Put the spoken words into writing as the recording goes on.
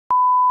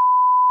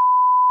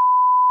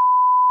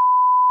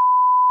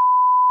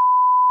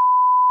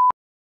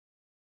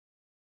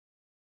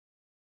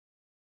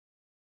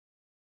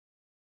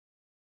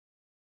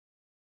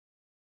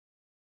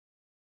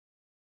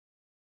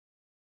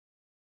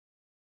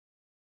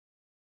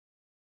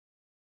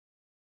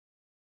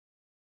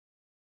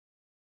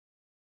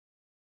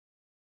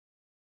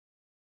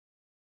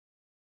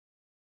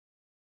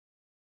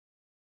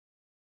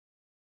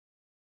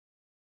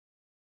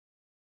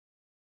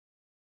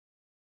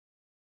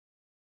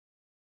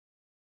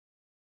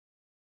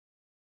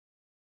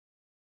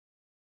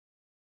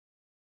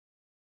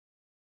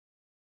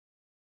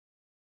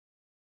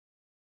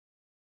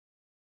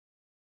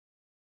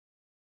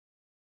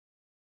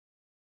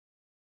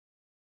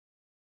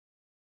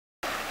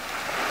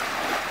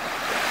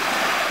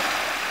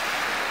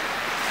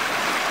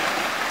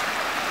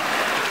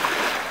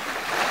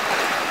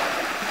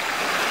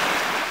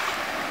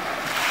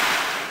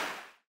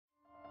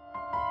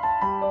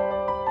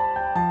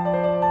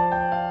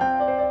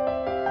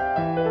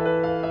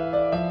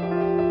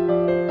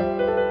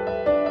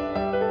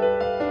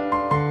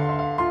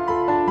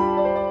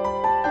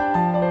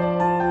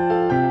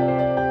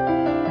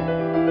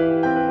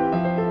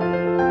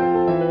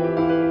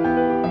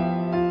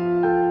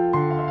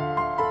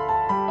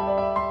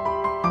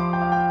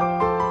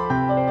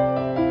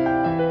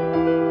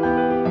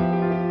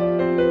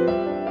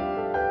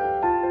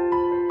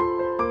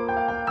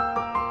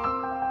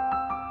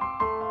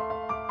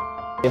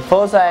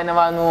first I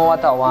never know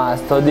what I want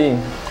to study,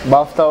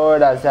 but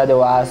afterward I said I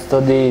want to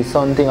study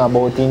something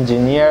about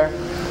engineer,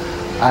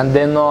 and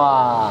then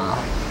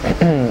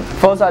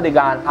first I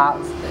began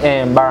ask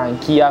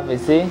Barranquilla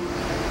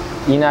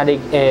in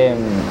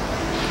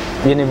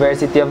the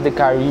University of the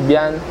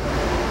Caribbean,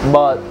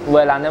 but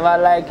well I never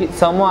like it.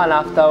 Someone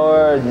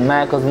afterward,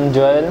 my cousin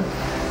Joel,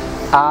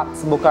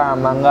 asked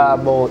Bucaramanga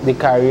about the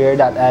career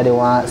that I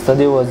want to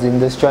study was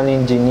industrial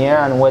engineer,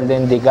 and well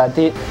then they got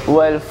it.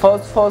 Well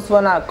first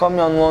when I come you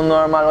know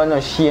normal when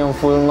you're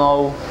shameful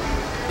now,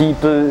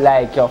 people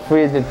like you're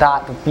afraid to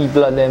talk to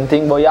people or them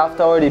thing, but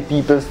afterward the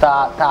people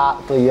start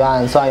talk to you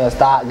and so you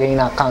start getting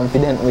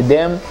confident with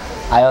them.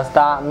 I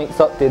start mix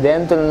up to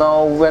them till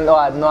now when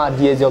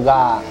nowadays you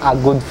got a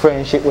good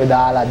friendship with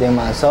all of them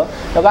and so.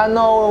 You got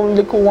no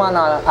little one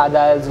or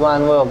adults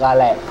one where you got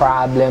like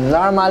problem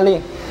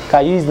normally.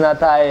 Because it's not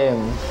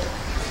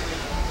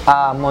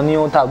money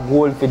out of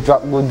gold to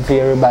drop good for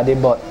everybody,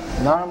 but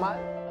normal.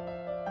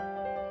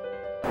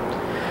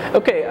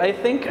 Okay, I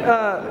think,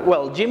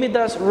 well, Jimmy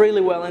does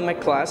really well in my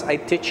class. I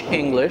teach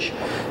English,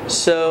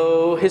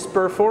 so his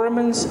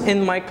performance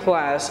in my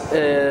class,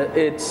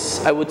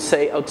 it's, I would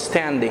say,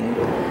 outstanding.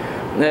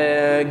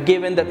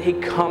 Given that he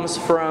comes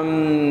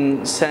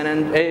from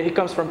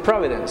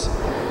Providence.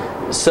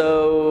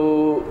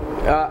 So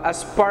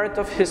as part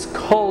of his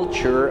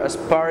culture, as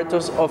part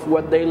of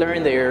what they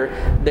learn there,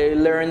 they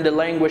learn the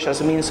language as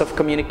a means of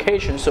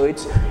communication. So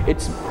it's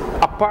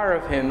a part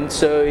of him,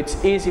 so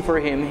it's easy for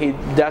him. He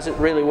does it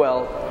really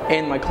well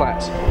in my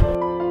class.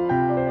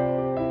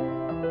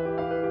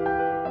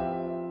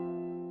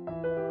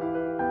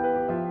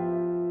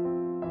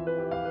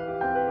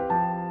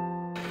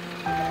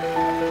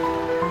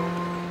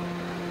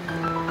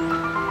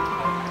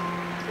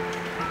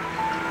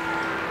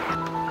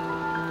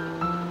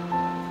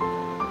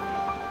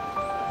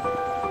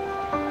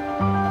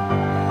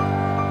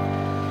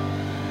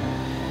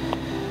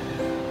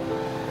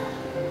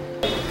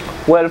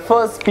 Well,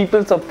 first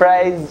people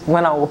surprised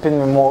when I opened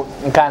my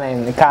mouth kind of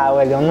in the car.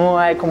 Well, you know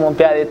I come up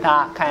here they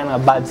talk kind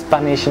of bad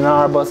Spanish and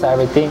all about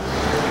everything.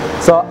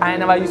 So I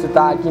never used to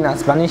talk in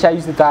Spanish, I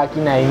used to talk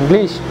in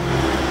English.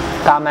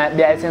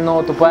 I say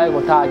no to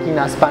go talk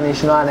in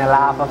Spanish now and they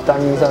laugh after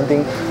me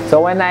something.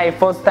 So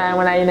first time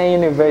when I in a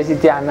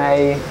university and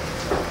I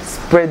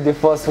spread the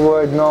first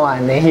word now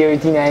and they hear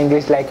it in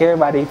English, like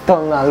everybody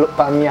turn and look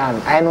at me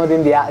and I know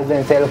them they ask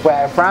themselves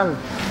where I'm from.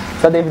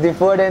 So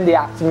before then they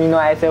ask me,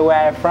 I say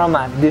where I'm from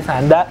and this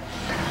and that.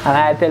 And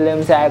I tell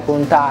them say I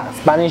couldn't talk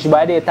Spanish,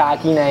 but they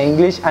talk in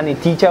English, and the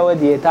teacher when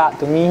they talk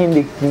to me, him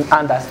they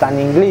understand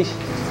English.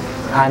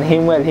 And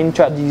him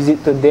traduce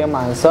it to them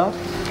and so.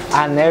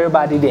 And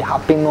everybody they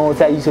happy now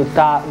that I used to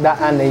talk that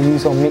and they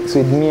used to mix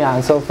with me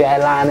and so for I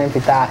learn to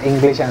talk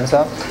English and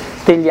so.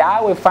 Till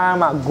yeah we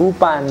form a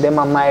group and them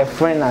are my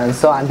friend and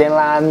so, and then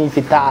learn me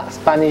to talk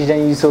Spanish,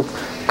 then used to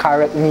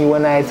correct me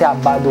when I say a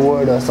bad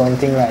word or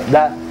something like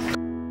that.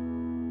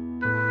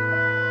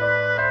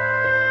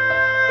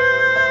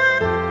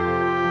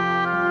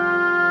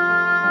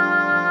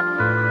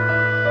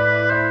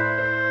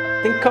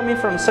 I think coming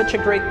from such a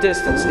great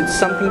distance, it's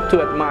something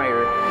to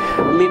admire.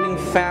 Leaving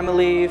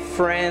family,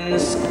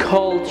 friends,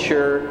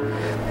 culture,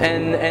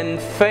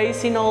 and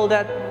facing all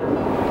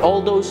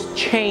those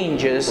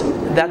changes,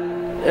 that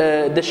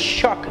the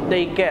shock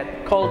they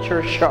get,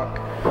 culture shock.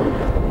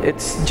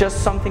 It's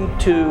just something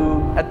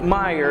to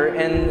admire,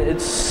 and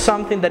it's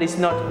something that is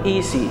not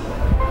easy,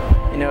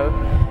 you know.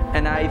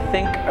 And I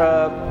think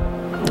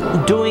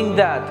doing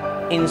that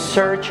in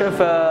search of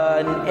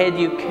an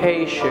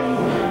education,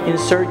 in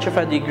search of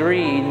a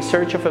degree, in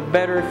search of a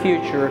better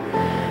future,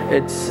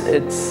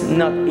 it's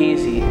not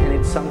easy, and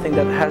it's something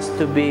that has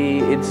to be,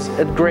 it's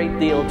a great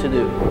deal to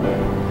do.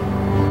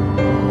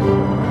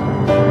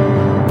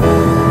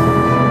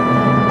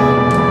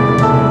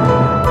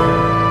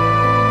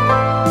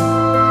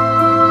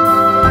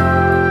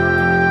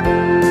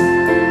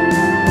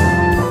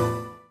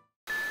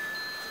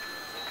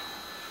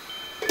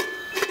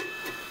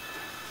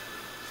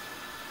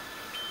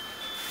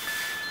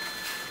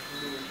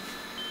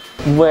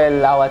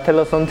 Well, I will tell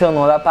you something,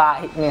 another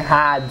part hit me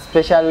hard,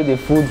 especially the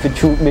food for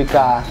truth,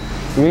 because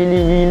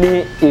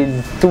really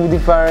is two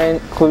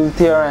different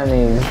culture and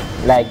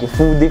is like the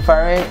food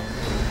different.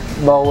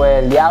 But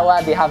well,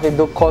 yeah, they have a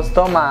good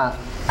custom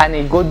and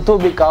it's good too,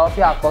 because if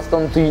you are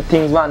accustomed to eat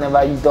things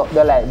whenever you eat up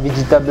there like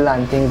vegetable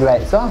and things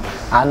like so,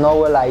 I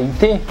know well I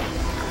eat it.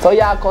 So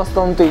you are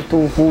accustomed to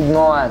eat food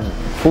now and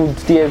food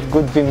tastes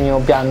good for me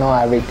up here now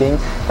everything.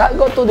 That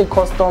go to the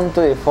custom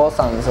to the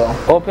first and so.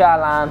 Up here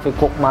I learn to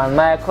cook, man.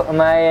 My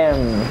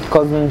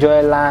cousin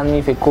Joel learned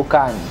me to cook,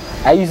 and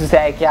I used to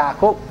say I can't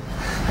cook.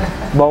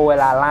 But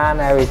well I learn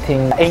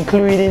everything,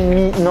 including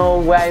meat now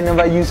where I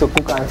never used to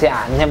cook and say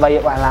I never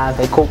yet learn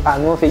to cook. I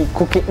know if you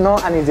cook it now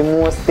and it's the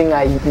most thing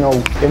I eat now.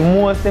 The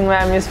most thing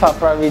I miss for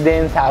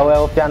Providence I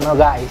will up here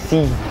now I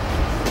see.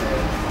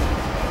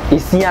 You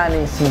see and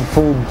you see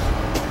food.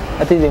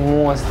 That is the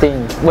most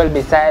thing. Well,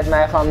 besides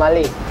my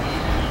family.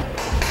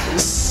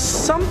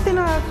 Something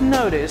I've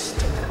noticed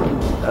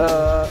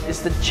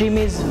is that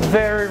Jimmy is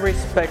very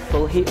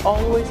respectful. He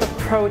always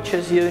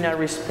approaches you in a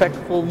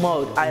respectful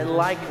mode. I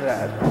like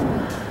that.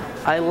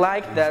 I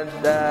like that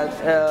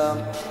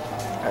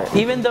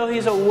even though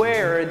he's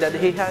aware that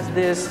he has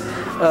this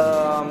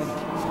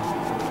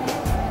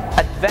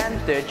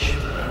advantage,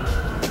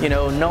 you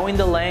know, knowing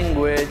the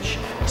language,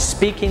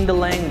 speaking the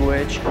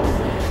language,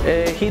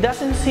 he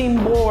doesn't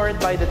seem bored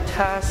by the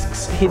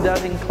tasks he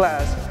does in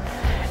class.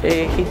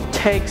 He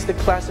takes the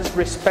classes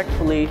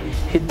respectfully.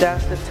 He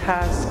does the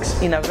tasks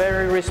in a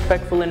very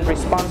respectful and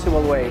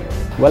responsible way.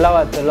 Well,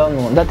 I will tell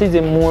you, that is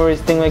the more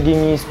thing that give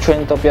me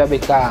strength up here,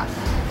 because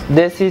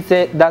this is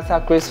that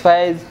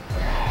sacrifice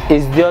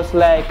is just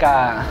like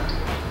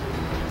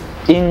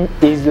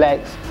is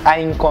like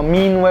in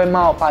commune with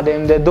my upper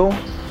them they do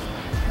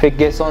to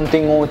get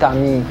something out of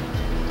me.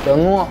 You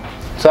know?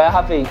 So I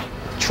have to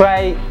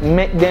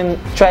make them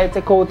try to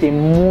take out the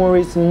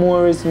more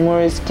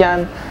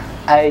can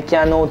I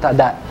can out of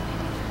that.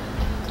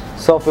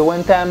 So for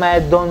one time I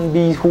don't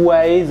be who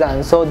I is,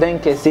 and so then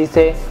can see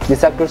say the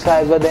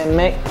sacrifice what they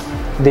make,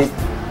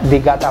 they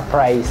got a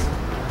prize,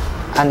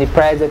 and the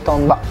prize they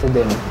turn back to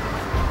them.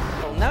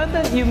 Now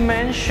that you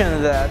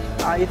mention that,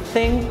 I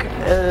think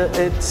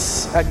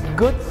it's a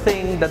good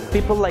thing that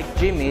people like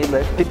Jimmy,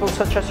 like people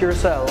such as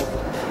yourself,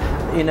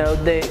 you know,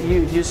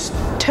 you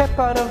step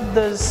out of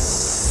the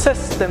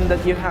system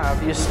that you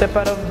have. You step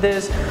out of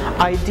this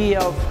idea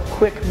of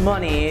quick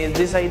money,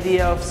 this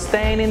idea of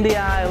staying in the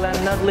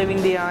island, not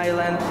leaving the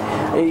island.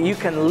 You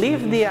can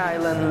leave the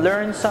island,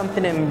 learn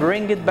something, and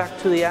bring it back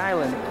to the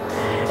island,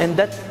 and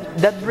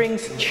that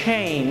brings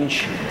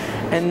change.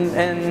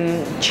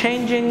 And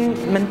changing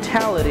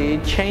mentality,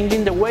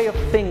 changing the way of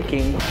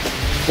thinking.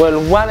 Well,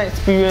 one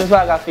experience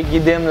I got to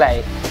give them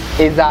like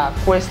is a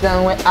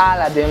question where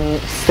all of them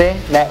say,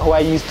 like how I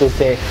used to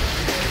say.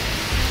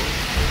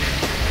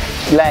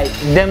 Like,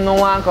 them no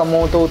want to come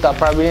out of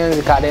Providence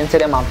because they say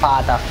them are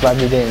part of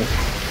Providence.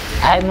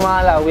 I know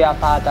all that we are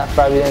part of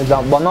Providence,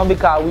 but not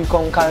because we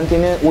come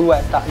continent, we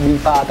will stop being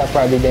part of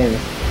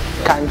Providence.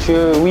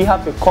 Country, we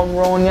have to come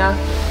around here,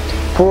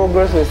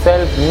 progress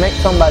ourselves, make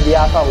somebody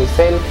happy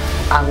ourselves,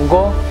 and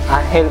go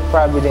and help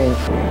Providence.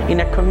 In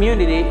a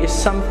community is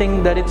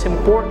something that it's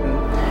important,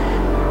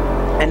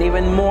 and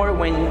even more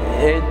when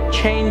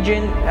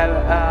changing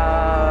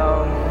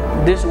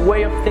this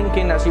way of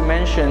thinking, as you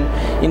mentioned,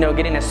 you know,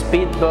 getting a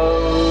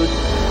speedboat,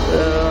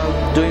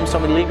 doing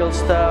some illegal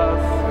stuff,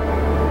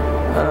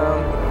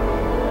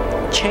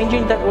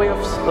 changing that way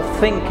of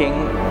thinking,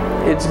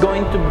 it's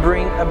going to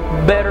bring a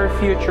better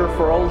future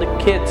for all the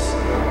kids,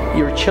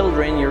 your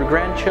children, your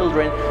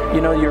grandchildren,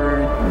 you know,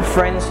 your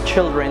friends'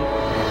 children,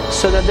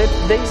 so that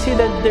they see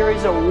that there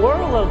is a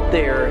world out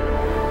there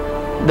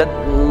that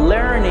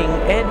learning,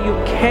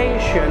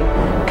 education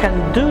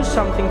can do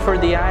something for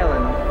the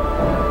island.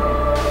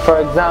 For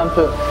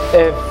example,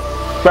 if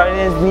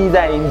Providence needs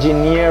an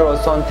engineer or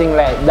something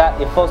like that,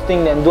 the first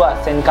thing they do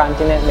is send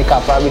continent make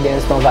a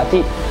Providence know that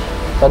it.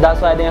 So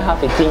that's why they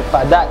have to think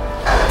for that.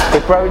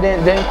 If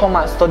Providence then come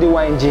and study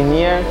one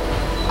engineer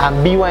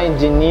and be one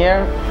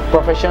engineer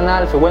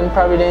professional, for when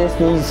Providence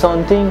needs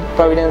something,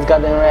 Providence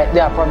got them right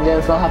there.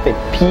 Providence don't have to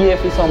pay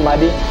for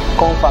somebody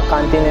come for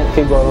continent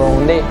figure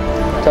around there.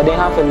 So they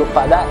have to look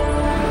for that.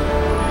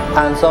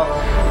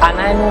 And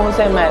I know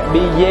it might be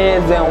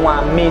years and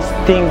one miss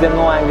things and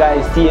no one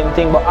guys see same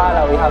thing, but all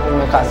of we have to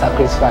make a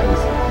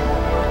sacrifice.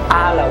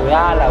 All of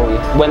we.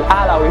 Well,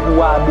 all of we who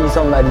want to be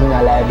somebody in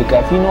a life,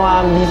 because if you know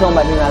how to be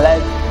somebody in a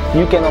life,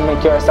 you cannot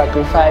make your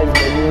sacrifice,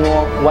 but you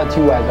know what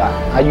you are got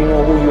and you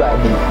know who you are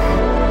being.